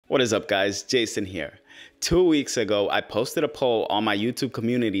What is up, guys? Jason here. 2 weeks ago, I posted a poll on my YouTube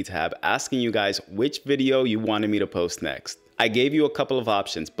community tab asking you guys which video you wanted me to post next. I gave you a couple of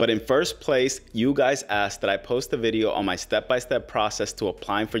options, but in first place, you guys asked that I post a video on my step-by-step process to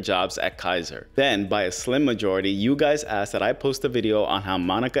applying for jobs at Kaiser. Then, by a slim majority, you guys asked that I post a video on how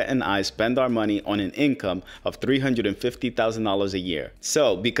Monica and I spend our money on an income of $350,000 a year.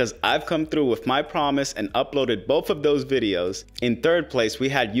 So, because I've come through with my promise and uploaded both of those videos, in third place, we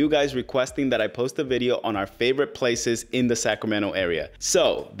had you guys requesting that I post a video on our favorite places in the Sacramento area.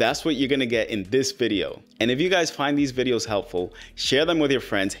 So, that's what you're gonna get in this video. And if you guys find these videos helpful, share them with your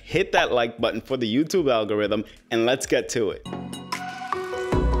friends, hit that like button for the YouTube algorithm, and let's get to it.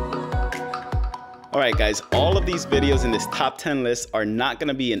 Alright guys, all of these videos in this top 10 list are not going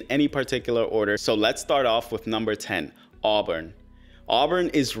to be in any particular order, so let's start off with number 10, Auburn. Auburn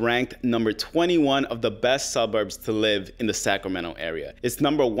is ranked number 21 of the best suburbs to live in the Sacramento area. It's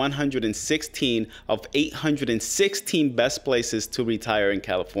number 116 of 816 best places to retire in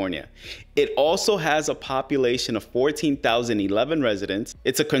California. It also has a population of 14,011 residents.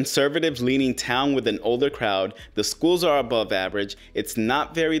 It's a conservative-leaning town with an older crowd. The schools are above average. It's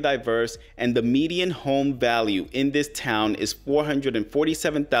not very diverse, and the median home value in this town is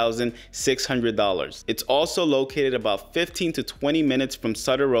 $447,600. It's also located about 15 to 20 minutes from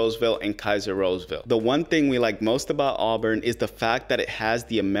Sutter Roseville and Kaiser Roseville. The one thing we like most about Auburn is the fact that it has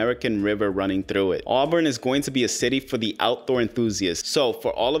the American River running through it. Auburn is going to be a city for the outdoor enthusiasts. So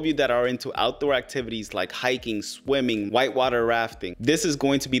for all of you that are into outdoor activities like hiking, swimming, whitewater rafting, this is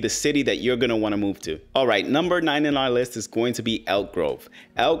going to be the city that you're going to want to move to. All right, number 9 in our list is going to be Elk Grove.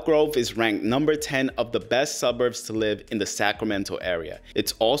 Elk Grove is ranked number 10 of the best suburbs to live in the Sacramento area.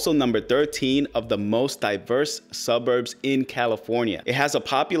 It's also number 13 of the most diverse suburbs in California. It has a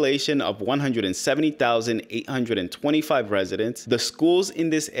population of 170,825 residents. The schools in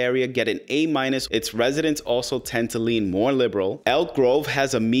this area get an A-. Its residents also tend to lean more liberal. Elk Grove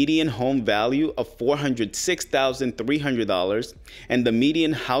has a median home value of $406,300, and the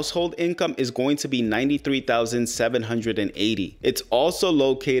median household income is going to be $93,780. It's also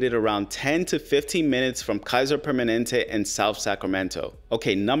located around 10 to 15 minutes from Kaiser Permanente and South Sacramento.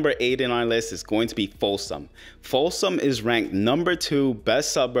 Okay, number 8 in our list is going to be Folsom. Folsom is ranked number 2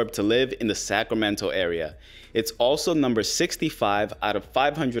 best suburb to live in the Sacramento area. It's also number 65 out of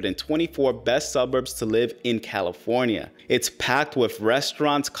 524 best suburbs to live in California. It's packed with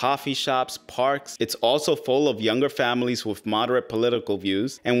restaurants, coffee shops, parks. It's also full of younger families with moderate political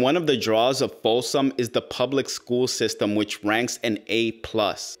views. And one of the draws of Folsom is the public school system, which ranks an A+.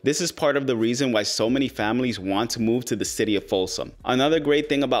 This is part of the reason why so many families want to move to the city of Folsom. Another great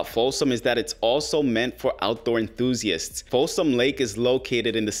thing about Folsom is that it's also meant for outdoor enthusiasts. Folsom Lake is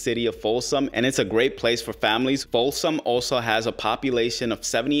located in the city of Folsom, and it's a great place for families. Folsom also has a population of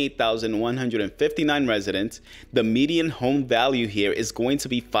 78,159 residents. The median home value here is going to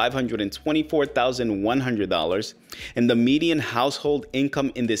be $524,100, and the median household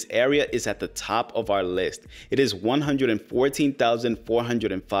income in this area is at the top of our list. It is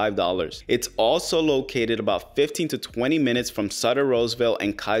 $114,405. It's also located about 15 to 20 minutes from Sutter Roseville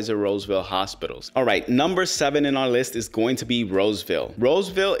and Kaiser Roseville hospitals. All right, number 7 in our list is going to be Roseville.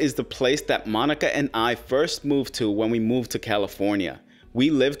 Roseville is the place that Monica and I first moved to when we moved to California. We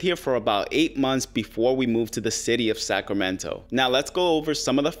lived here for about 8 months before we moved to the city of Sacramento. Now let's go over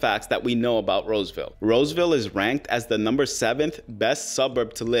some of the facts that we know about Roseville. Roseville is ranked as the number 7th best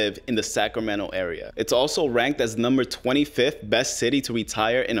suburb to live in the Sacramento area. It's also ranked as number 25th best city to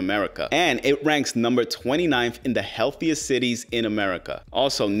retire in America. And it ranks number 29th in the healthiest cities in America.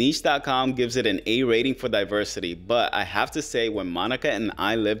 Also, niche.com gives it an A rating for diversity, but I have to say, when Monica and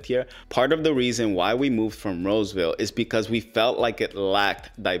I lived here, part of the reason why we moved from Roseville is because we felt like it lacked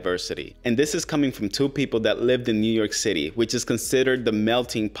diversity. And this is coming from 2 people that lived in New York City, which is considered the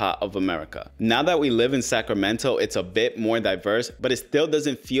melting pot of America. Now that we live in Sacramento, it's a bit more diverse, but it still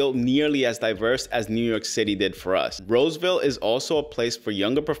doesn't feel nearly as diverse as New York City did for us. Roseville is also a place for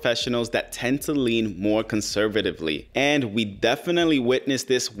younger professionals that tend to lean more conservatively. And we definitely witnessed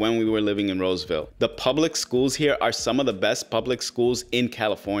this when we were living in Roseville. The public schools here are some of the best public schools in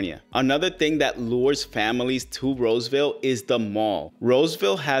California. Another thing that lures families to Roseville is the mall.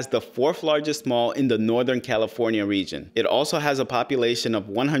 Roseville has the 4th largest mall in the Northern California region. It also has a population of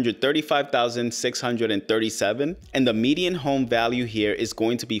 135,637, and the median home value here is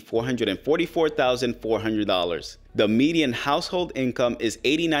going to be $444,400. The median household income is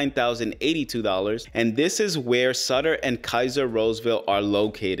 $89,082, and this is where Sutter and Kaiser Roseville are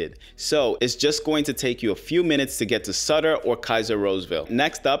located. So it's just going to take you a few minutes to get to Sutter or Kaiser Roseville.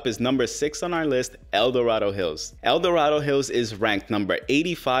 Next up is number 6 on our list, El Dorado Hills. El Dorado Hills is ranked number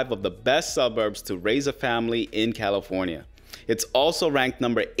 85 of the best suburbs to raise a family in California. It's also ranked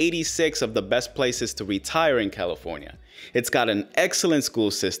number 86 of the best places to retire in California. It's got an excellent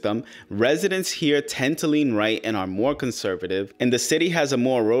school system, residents here tend to lean right and are more conservative, and the city has a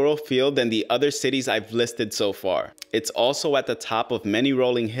more rural feel than the other cities I've listed so far. It's also at the top of many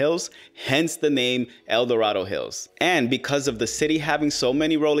rolling hills, hence the name El Dorado Hills. And because of the city having so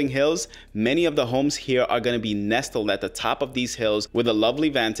many rolling hills, many of the homes here are going to be nestled at the top of these hills with a lovely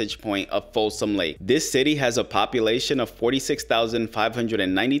vantage point of Folsom Lake. This city has a population of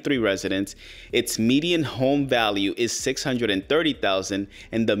 46,593 residents. Its median home value is $630,000,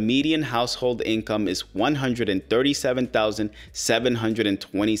 and the median household income is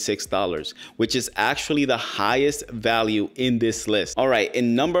 $137,726, which is actually the highest value in this list. All right,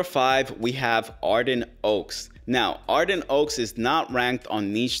 in number 5, we have Arden Oaks. Now, Arden Oaks is not ranked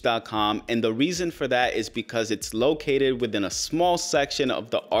on niche.com, and the reason for that is because it's located within a small section of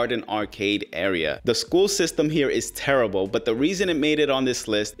the Arden Arcade area. The school system here is terrible, but the reason it made it on this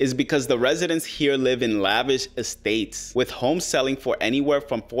list is because the residents here live in lavish estates, with homes selling for anywhere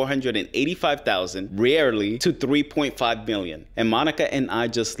from $485,000 rarely to $3.5 million. And Monica and I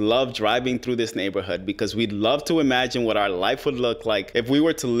just love driving through this neighborhood because we'd love to imagine what our life would look like if we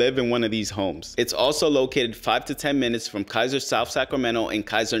were to live in one of these homes. It's also located 5 to 10 minutes from Kaiser South Sacramento and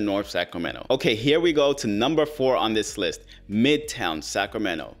Kaiser North Sacramento. Okay, here we go to number 4 on this list, Midtown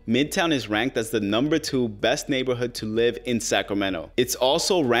Sacramento. Midtown is ranked as the number 2 best neighborhood to live in Sacramento. It's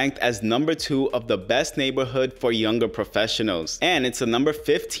also ranked as number 2 of the best neighborhood for younger professionals. And it's the number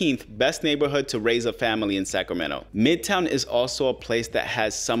 15th best neighborhood to raise a family in Sacramento. Midtown is also a place that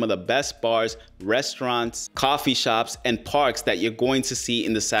has some of the best bars, restaurants, coffee shops, and parks that you're going to see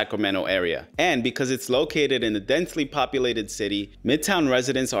in the Sacramento area. And because it's located in a densely populated city, Midtown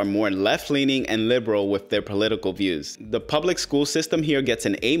residents are more left-leaning and liberal with their political views. The public school system here gets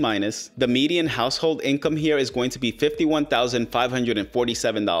an A-. The median household income here is going to be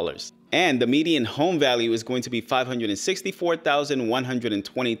 $51,547. And the median home value is going to be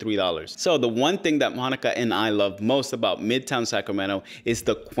 $564,123. So the one thing that Monica and I love most about Midtown Sacramento is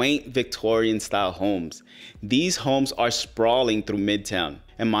the quaint Victorian style homes. These homes are sprawling through Midtown,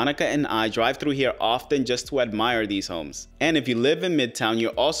 and Monica and I drive through here often just to admire these homes. And if you live in Midtown,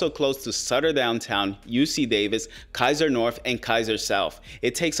 you're also close to Sutter Downtown, UC Davis, Kaiser North, and Kaiser South.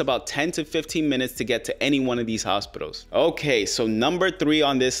 It takes about 10 to 15 minutes to get to any one of these hospitals. Okay, so number 3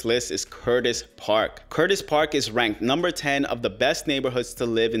 on this list is Curtis Park. Curtis Park is ranked number 10 of the best neighborhoods to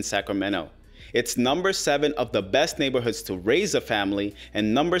live in Sacramento. It's number 7 of the best neighborhoods to raise a family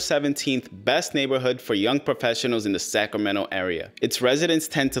and number 17th best neighborhood for young professionals in the Sacramento area. Its residents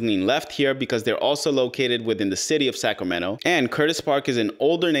tend to lean left here because they're also located within the city of Sacramento. And Curtis Park is an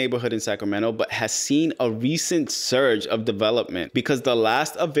older neighborhood in Sacramento but has seen a recent surge of development because the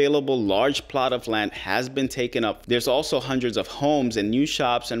last available large plot of land has been taken up. There's also hundreds of homes and new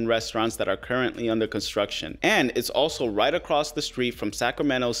shops and restaurants that are currently under construction. And it's also right across the street from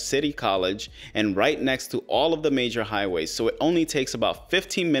Sacramento City College and right next to all of the major highways, so it only takes about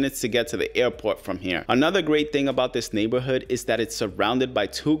 15 minutes to get to the airport from here. Another great thing about this neighborhood is that it's surrounded by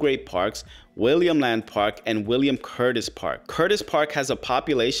 2 great parks, William Land Park and William Curtis Park. Curtis Park has a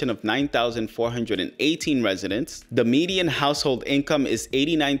population of 9,418 residents. The median household income is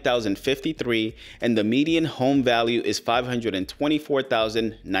 $89,053 and the median home value is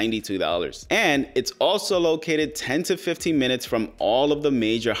 $524,092. And it's also located 10 to 15 minutes from all of the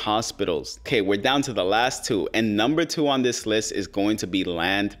major hospitals. Okay, we're down to the last 2, and number 2 on this list is going to be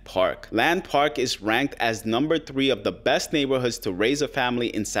Land Park. Land Park is ranked as number 3 of the best neighborhoods to raise a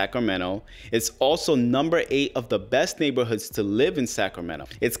family in Sacramento. It's also number 8 of the best neighborhoods to live in Sacramento.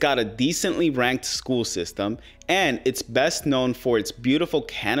 It's got a decently ranked school system, and it's best known for its beautiful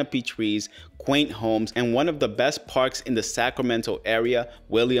canopy trees, quaint homes, and one of the best parks in the Sacramento area,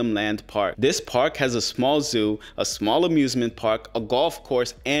 William Land Park. This park has a small zoo, a small amusement park, a golf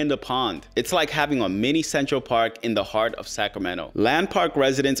course, and a pond. It's like having a mini Central Park in the heart of Sacramento. Land Park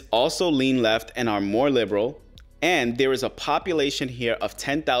residents also lean left and are more liberal. And there is a population here of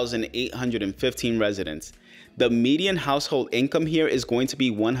 10,815 residents. The median household income here is going to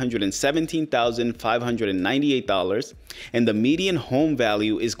be $117,598, and the median home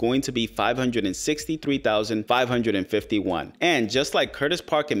value is going to be $563,551. And just like Curtis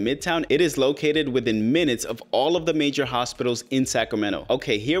Park in Midtown, it is located within minutes of all of the major hospitals in Sacramento.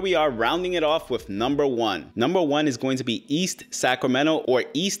 Okay, here we are rounding it off with number one. Number one is going to be East Sacramento, or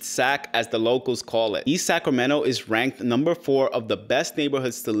East Sac as the locals call it. East Sacramento is ranked number 4 of the best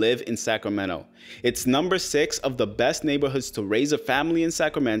neighborhoods to live in Sacramento. It's number 6 of the best neighborhoods to raise a family in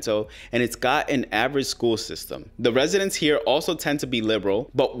Sacramento, and it's got an average school system. The residents here also tend to be liberal,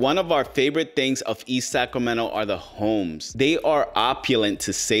 but one of our favorite things of East Sacramento are the homes. They are opulent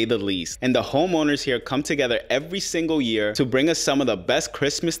to say the least, and the homeowners here come together every single year to bring us some of the best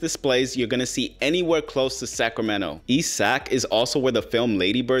Christmas displays you're gonna see anywhere close to Sacramento. East Sac is also where the film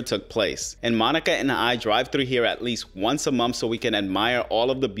Lady Bird took place, and Monica and I drive through here at least once a month so we can admire all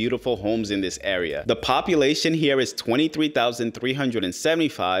of the beautiful homes in this area. The population here is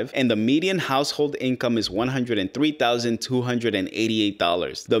 23,375, and the median household income is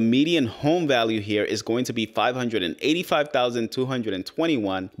 $103,288. The median home value here is going to be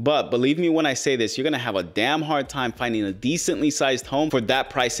 $585,221, but believe me when I say this, you're gonna have a damn hard time finding a decently sized home for that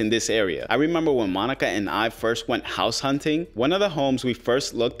price in this area. I remember when Monica and I first went house hunting, one of the homes we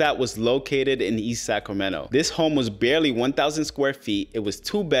first looked at was located in East Sacramento. This home was barely 1,000 square feet, it was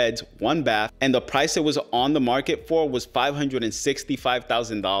 2 beds, 1 bath, and the price it was on the market for was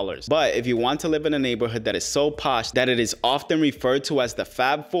 $565,000. But if you want to live in a neighborhood that is so posh that it is often referred to as the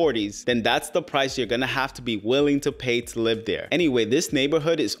Fab 40s, then that's the price you're gonna have to be willing to pay to live there. Anyway, this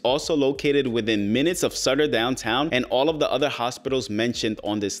neighborhood is also located within minutes of Sutter downtown and all of the other hospitals mentioned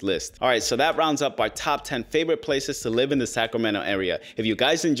on this list. Alright, so that rounds up our top 10 favorite places to live in the Sacramento area. If you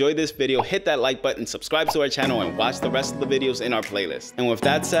guys enjoyed this video, hit that like button, subscribe to our channel, and watch the rest of the videos in our playlist. And with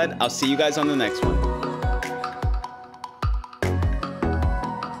that said, I'll see you guys on the next one.